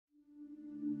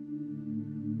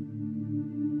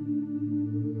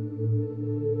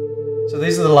So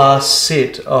these are the last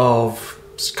set of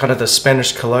kind of the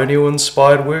Spanish colonial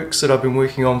inspired works that I've been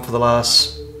working on for the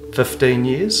last 15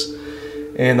 years.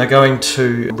 And they're going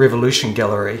to Revolution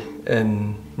Gallery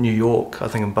in New York, I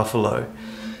think in Buffalo.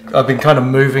 I've been kind of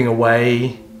moving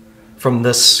away from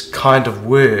this kind of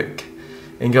work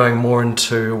and going more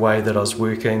into a way that I was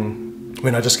working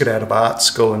when I just got out of art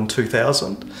school in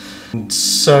 2000. And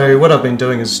so what I've been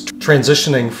doing is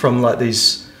transitioning from like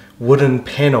these wooden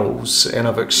panels, and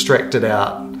I've extracted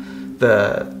out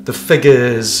the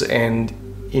figures and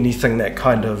anything that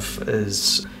kind of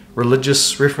is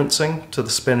religious referencing to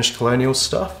the Spanish colonial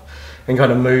stuff, and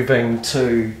kind of moving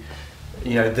to,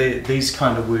 you know, these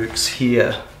kind of works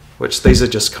here, which these are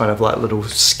just kind of like little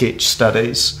sketch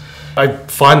studies. I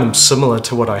find them similar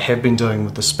to what I have been doing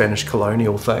with the Spanish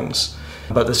colonial things,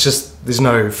 but there's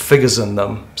no figures in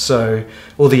them. So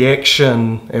all the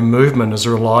action and movement is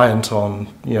reliant on,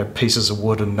 you know, pieces of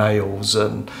wood and nails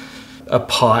and a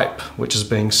pipe which is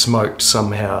being smoked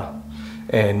somehow.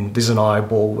 And there's an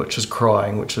eyeball which is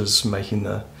crying, which is making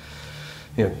the,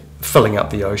 you know, filling up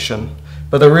the ocean.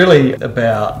 But they're really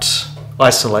about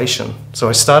isolation. So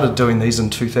I started doing these in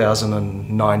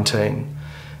 2019.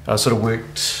 I sort of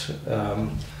worked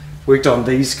on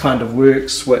these kind of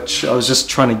works, which I was just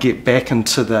trying to get back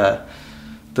into the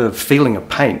feeling of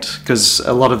paint, because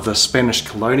a lot of the Spanish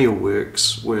colonial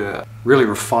works were really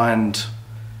refined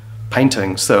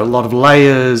paintings. There are a lot of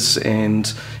layers and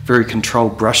very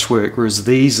controlled brushwork, whereas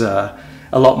these are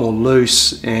a lot more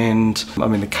loose, and I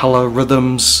mean the colour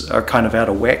rhythms are kind of out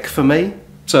of whack for me.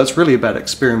 So it's really about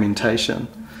experimentation.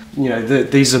 You know,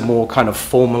 these are more kind of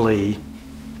formally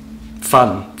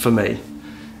fun for me,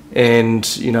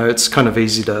 and you know, it's kind of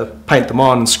easy to paint them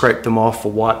on and scrape them off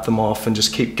or wipe them off and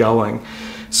just keep going.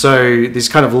 So there's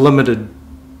kind of limited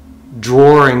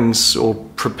drawings or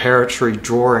preparatory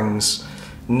drawings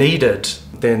needed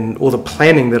than all the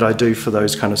planning that I do for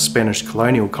those kind of Spanish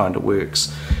colonial kind of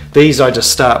works. These I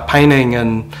just start painting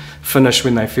and finish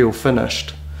when they feel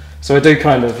finished. So I do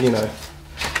kind of, you know,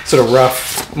 sort of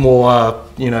rough, more,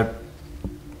 you know,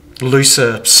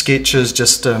 looser sketches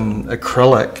just in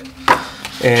acrylic,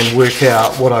 and work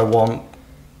out what I want,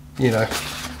 you know,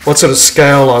 what sort of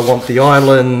scale I want the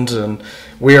island and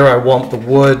where I want the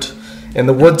wood. And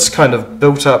the wood's kind of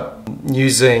built up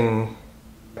using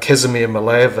Kazimir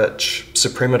Malevich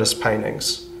suprematist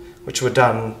paintings, which were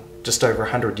done just over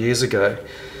 100 years ago.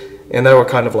 And they were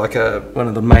kind of like one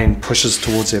of the main pushes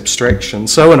towards abstraction.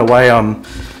 So in a way,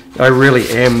 I really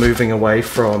am moving away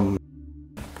from,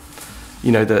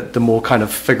 you know, the more kind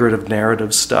of figurative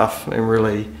narrative stuff, and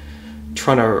really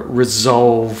trying to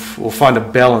resolve or find a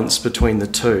balance between the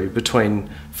two, between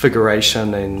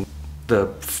figuration and the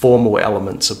formal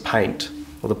elements of paint,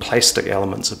 or the plastic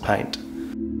elements of paint.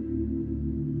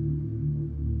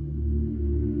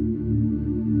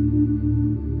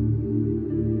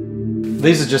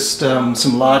 These are just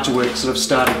some larger works that I've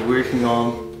started working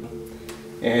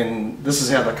on, and this is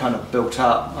how they're kind of built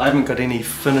up. I haven't got any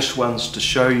finished ones to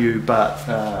show you, but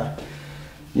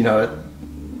you know,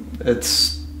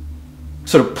 it's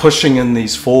sort of pushing in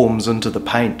these forms into the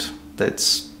paint.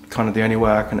 That's kind of the only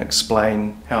way I can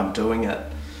explain how I'm doing it.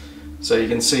 So you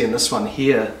can see in this one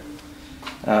here,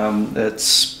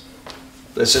 it's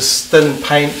just thin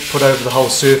paint put over the whole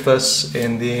surface,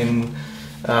 and then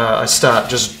I start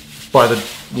just by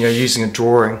using a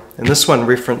drawing. And this one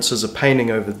references a painting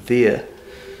over there,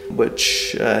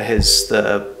 which has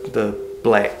the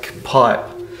black pipe.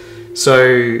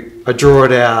 So I draw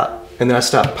it out, and then I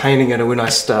start painting it, and when I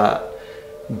start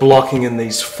blocking in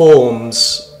these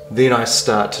forms, then I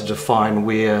start to define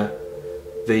where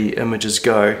the images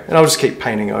go. And I'll just keep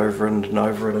painting over and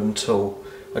over it until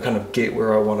I kind of get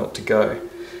where I want it to go.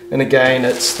 And again,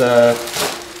 it's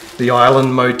the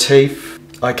island motif.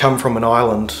 I come from an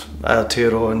island,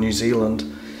 Aotearoa, New Zealand.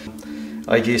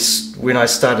 I guess when I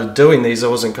started doing these, it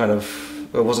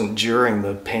wasn't during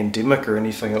the pandemic or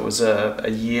anything, it was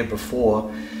a year before.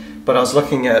 But I was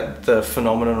looking at the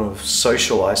phenomenon of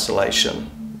social isolation,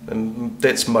 and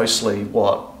that's mostly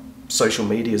what social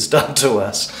media has done to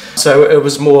us. So it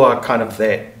was more kind of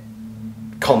that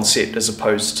concept as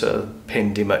opposed to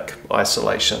pandemic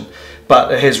isolation.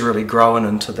 But it has really grown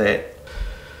into that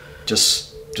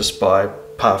just by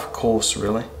par of course,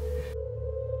 really.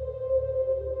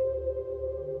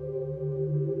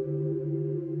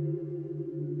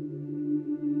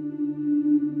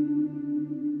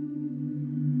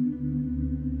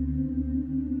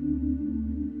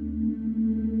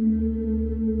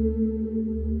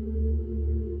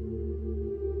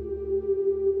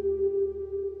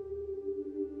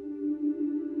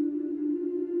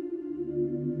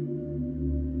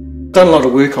 Done a lot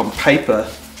of work on paper,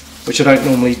 which I don't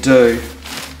normally do,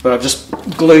 but I've just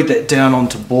glued that down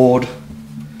onto board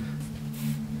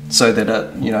so that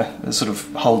it sort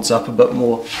of holds up a bit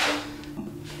more.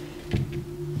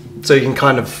 So you can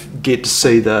kind of get to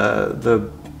see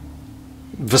the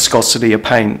viscosity of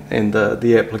paint and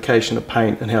the application of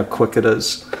paint and how quick it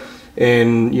is.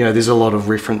 And there's a lot of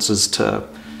references to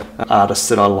artists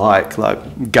that I like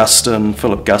Guston.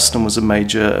 Philip Guston was a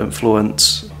major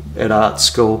influence at art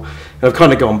school. And I've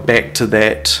kind of gone back to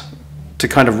that to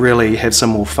kind of really have some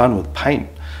more fun with paint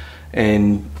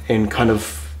and kind of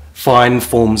find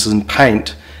forms in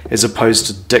paint as opposed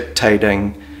to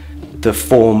dictating the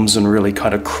forms and really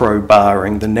kind of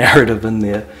crowbarring the narrative in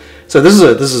there. So this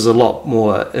is a lot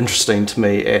more interesting to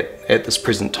me at this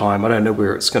present time. I don't know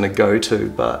where it's going to go to,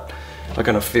 but I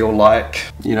kind of feel like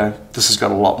this has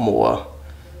got a lot more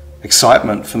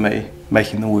excitement for me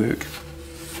making the work.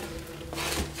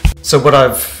 So what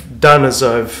I've done is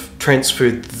I've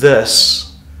transferred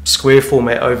this square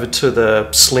format over to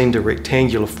the slender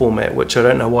rectangular format, which I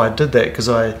don't know why I did that, because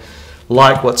I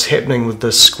like what's happening with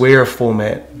the square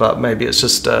format, but maybe it's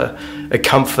just a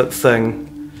comfort thing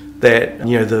that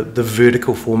the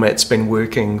vertical format's been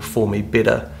working for me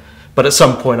better. But at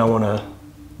some point I want to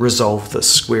resolve the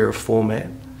square format.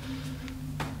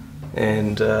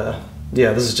 And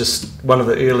yeah, this is just one of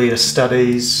the earlier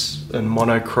studies in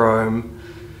monochrome,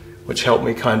 which helped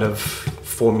me kind of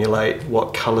formulate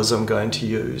what colours I'm going to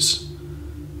use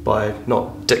by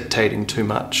not dictating too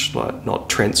much, like not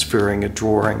transferring a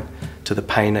drawing to the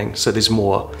painting. So there's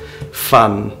more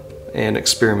fun and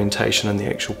experimentation in the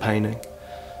actual painting.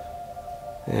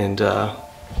 And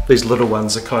these little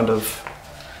ones are kind of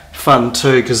fun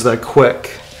too because they're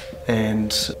quick,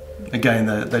 and again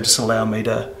they just allow me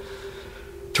to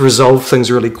resolve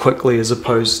things really quickly as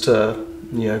opposed to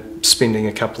spending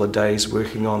a couple of days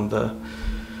working on the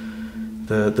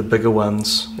bigger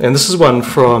ones. And this is one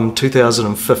from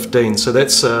 2015, so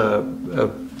that's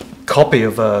a copy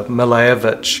of a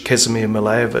Casimir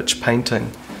Milevich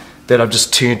painting that I've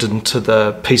just turned into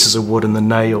the pieces of wood and the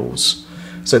nails.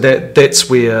 So that's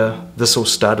where this all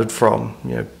started from,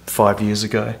 5 years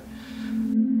ago.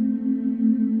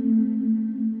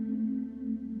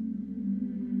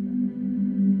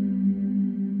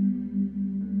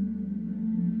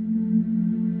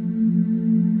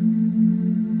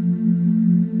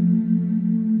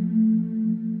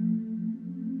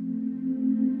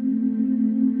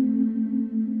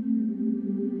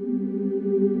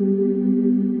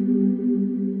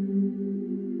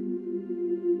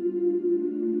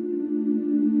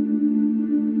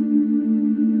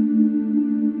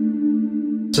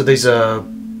 So these are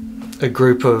a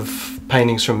group of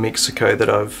paintings from Mexico that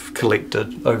I've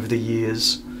collected over the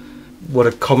years. What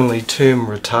are commonly termed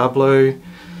retablo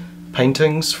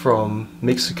paintings from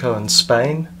Mexico and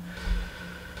Spain.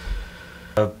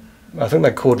 I think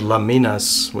they're called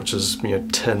laminas, which is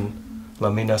tin,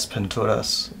 laminas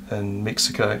pinturas in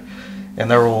Mexico,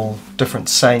 and they're all different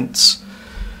saints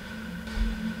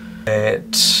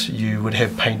that you would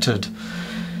have painted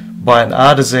by an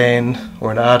artisan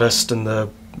or an artist in the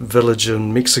village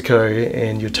in Mexico,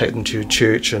 and you take them to your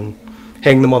church and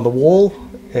hang them on the wall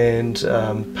and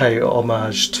pay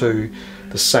homage to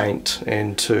the saint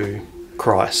and to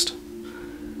Christ.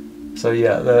 So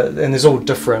yeah, and there's all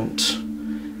different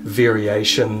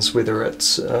variations, whether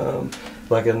it's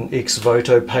like an ex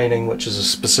voto painting, which is a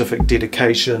specific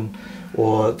dedication,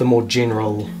 or the more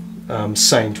general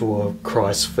saint or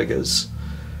Christ figures,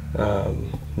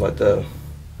 like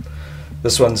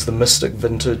this one's the Mystic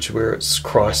Vintage, where it's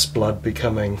Christ's blood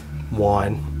becoming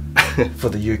wine for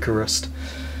the Eucharist.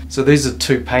 So these are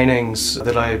two paintings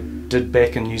that I did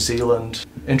back in New Zealand.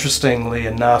 Interestingly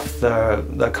enough,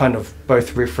 they're kind of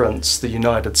both reference the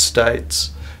United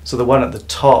States. So the one at the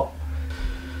top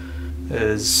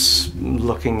is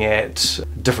looking at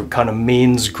different kind of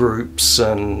men's groups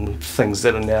and things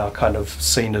that are now kind of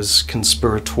seen as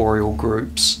conspiratorial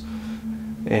groups,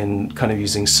 and kind of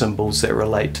using symbols that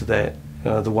relate to that.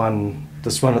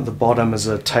 This one at the bottom is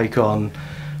a take on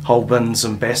Holbein's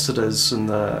ambassadors in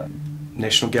the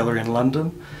National Gallery in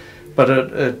London, but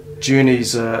it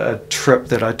journeys a trip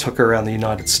that I took around the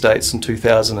United States in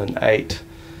 2008,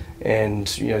 and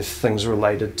things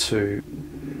related to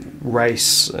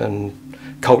race and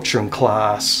culture and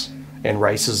class and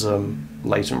racism,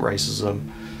 latent racism,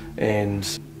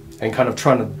 and kind of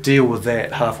trying to deal with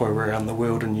that halfway around the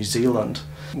world in New Zealand,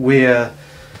 where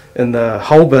in the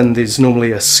Holbein there's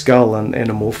normally a skull, an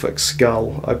anamorphic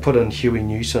skull. I put in Huey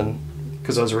Newton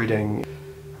because I was reading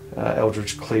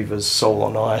Eldridge Cleaver's Soul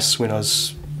on Ice when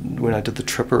I did the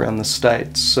trip around the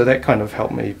States. So that kind of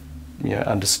helped me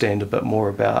understand a bit more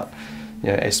about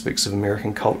aspects of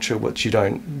American culture which you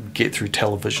don't get through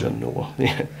television or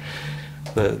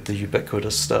the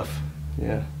ubiquitous stuff.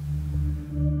 Yeah.